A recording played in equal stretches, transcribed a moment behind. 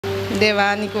దేవా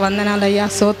నీకు వందనాలయ్యా,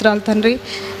 స్తోత్రాలు తండ్రి.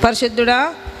 పరిశుద్ధుడా,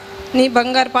 నీ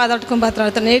బంగారు పాదట్టుకుని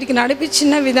బతలాడుతాను. నేటికి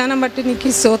నడిపించిన విధానం బట్టి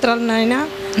నీకు స్తోత్రాలు నాయన.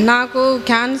 నాకు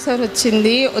క్యాన్సర్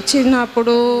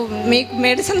వచ్చినప్పుడు మీకు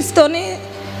మెడిసిన్స్తోనే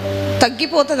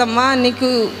తగ్గిపోతుందమ్మా, నీకు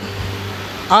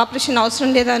ఆపరేషన్ అవసరం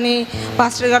లేదని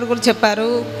పాస్టర్ గారు కూడా చెప్పారు.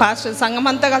 పాస్టర్ సంఘం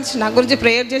అంతా కలిసి నా గురించి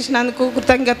ప్రేయర్ చేసినందుకు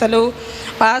కృతజ్ఞతలు.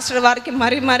 పాస్టర్ వారికి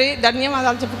మరీ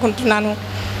ధన్యవాదాలు చెప్పుకుంటున్నాను.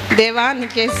 దేవా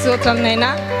నీకే స్తోత్రాలనైనా.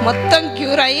 మొత్తం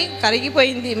క్యూర్ అయ్యి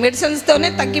కరిగిపోయింది, మెడిసిన్స్తోనే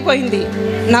తగ్గిపోయింది.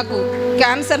 నాకు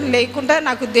క్యాన్సర్ లేకుండా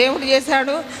నాకు దేవుడు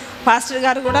చేశాడు. పాస్టర్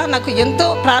గారు కూడా నాకు ఎంతో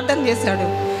ప్రార్థన చేశాడు.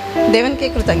 దేవునికే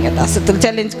కృతజ్ఞతాస్తుతులు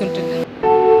చెల్లించుకుంటున్నాను.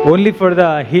 Only for the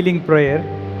healing prayer.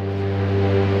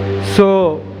 So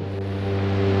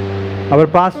our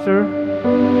pastor,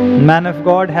 man of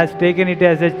God, has taken it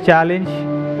as a challenge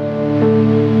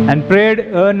and prayed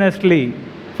earnestly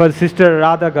for Sister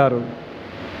Radha Garu.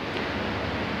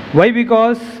 Why?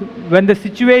 Because when the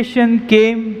situation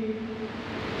came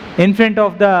in front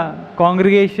of the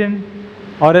congregation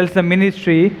or else the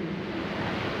ministry,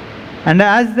 and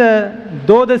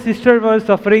though the sister was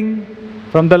suffering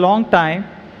from the long time,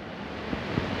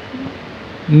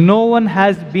 no one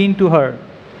has been to her.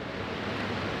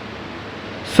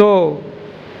 So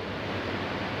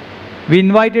we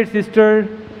invited sister,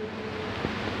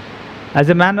 as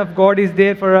a man of God is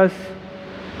there for us,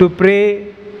 to pray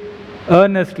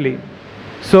earnestly.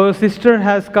 So sister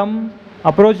has come,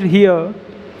 approached here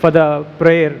for the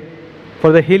prayer,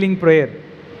 for the healing prayer.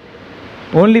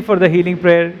 Only for the healing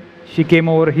prayer she came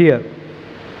over here.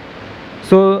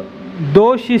 So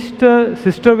though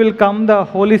sister will come, the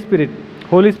Holy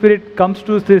Spirit comes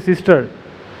to the sister.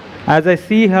 As I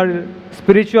see her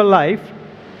spiritual life,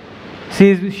 she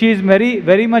is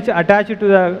very much attached to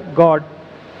the God.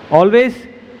 Always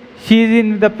she is in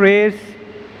the prayers.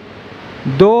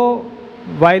 Though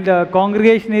while the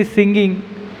congregation is singing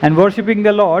and worshipping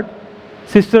the Lord,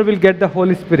 sister will get the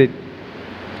Holy Spirit.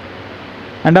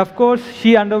 And of course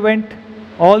she underwent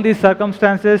all these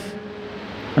circumstances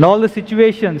and all the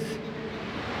situations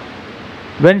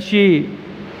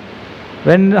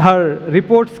when her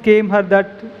reports came her that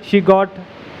she got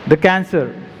the cancer.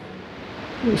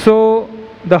 So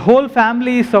the whole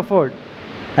family suffered.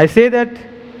 I say that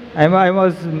I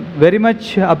was very much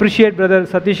appreciate Brother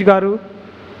Satish Garu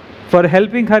for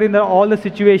helping her in all the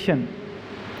situation,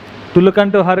 to look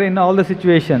unto her in all the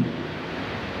situation.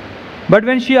 But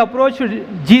when she approached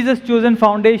Jesus Chosen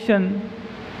Foundation,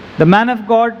 the man of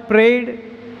God prayed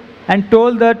and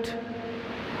told that,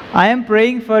 I am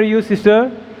praying for you, sister,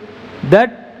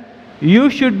 that you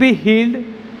should be healed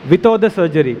without the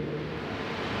surgery.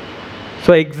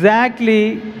 So exactly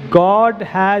God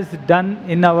has done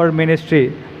in our ministry.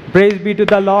 Praise be to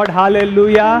the Lord.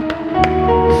 Hallelujah.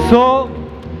 So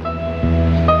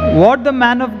what the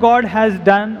man of God has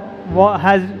done,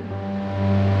 has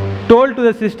told to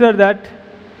the sister that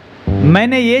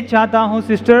मैंने ये चाहता हूँ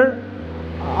sister,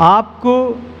 आपको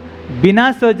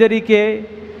बिना surgery के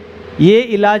ये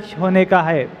इलाज होने का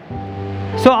है.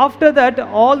 So after that,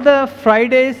 all the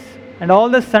Fridays and all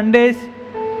the Sundays,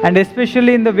 and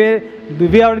especially in the way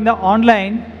we are in the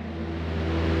online,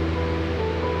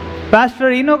 Pastor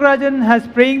Enoch Rajan has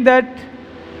praying that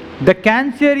the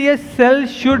cancerous cell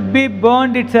should be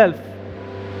burned itself.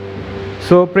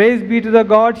 So praise be to the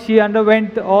God, she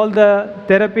underwent all the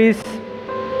therapies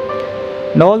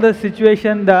and all the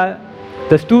situation.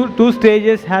 The two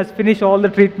stages has finished all the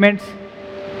treatments.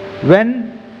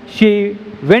 When she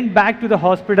went back to the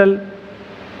hospital,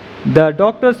 the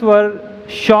doctors were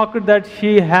shocked that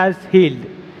she has healed.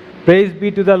 Praise be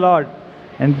to the Lord.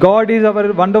 And God is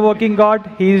our wonder-working God.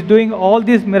 He is doing all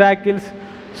these miracles.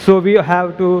 So we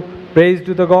have to praise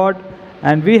to the God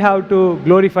and we have to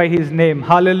glorify His name.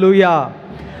 Hallelujah.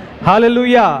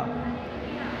 Hallelujah.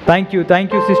 Thank you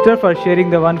sister for sharing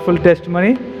the wonderful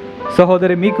testimony.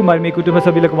 సహోదరి మీకు మరి మీ కుటుంబ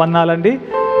సభ్యులకు వందనాలండి.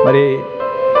 మరి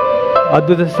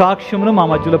అద్భుత సాక్ష్యమును మా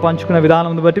మధ్యలో పంచుకున్న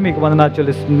విధానం బట్టి మీకు వందనాలు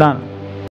చెల్లిస్తున్నాను.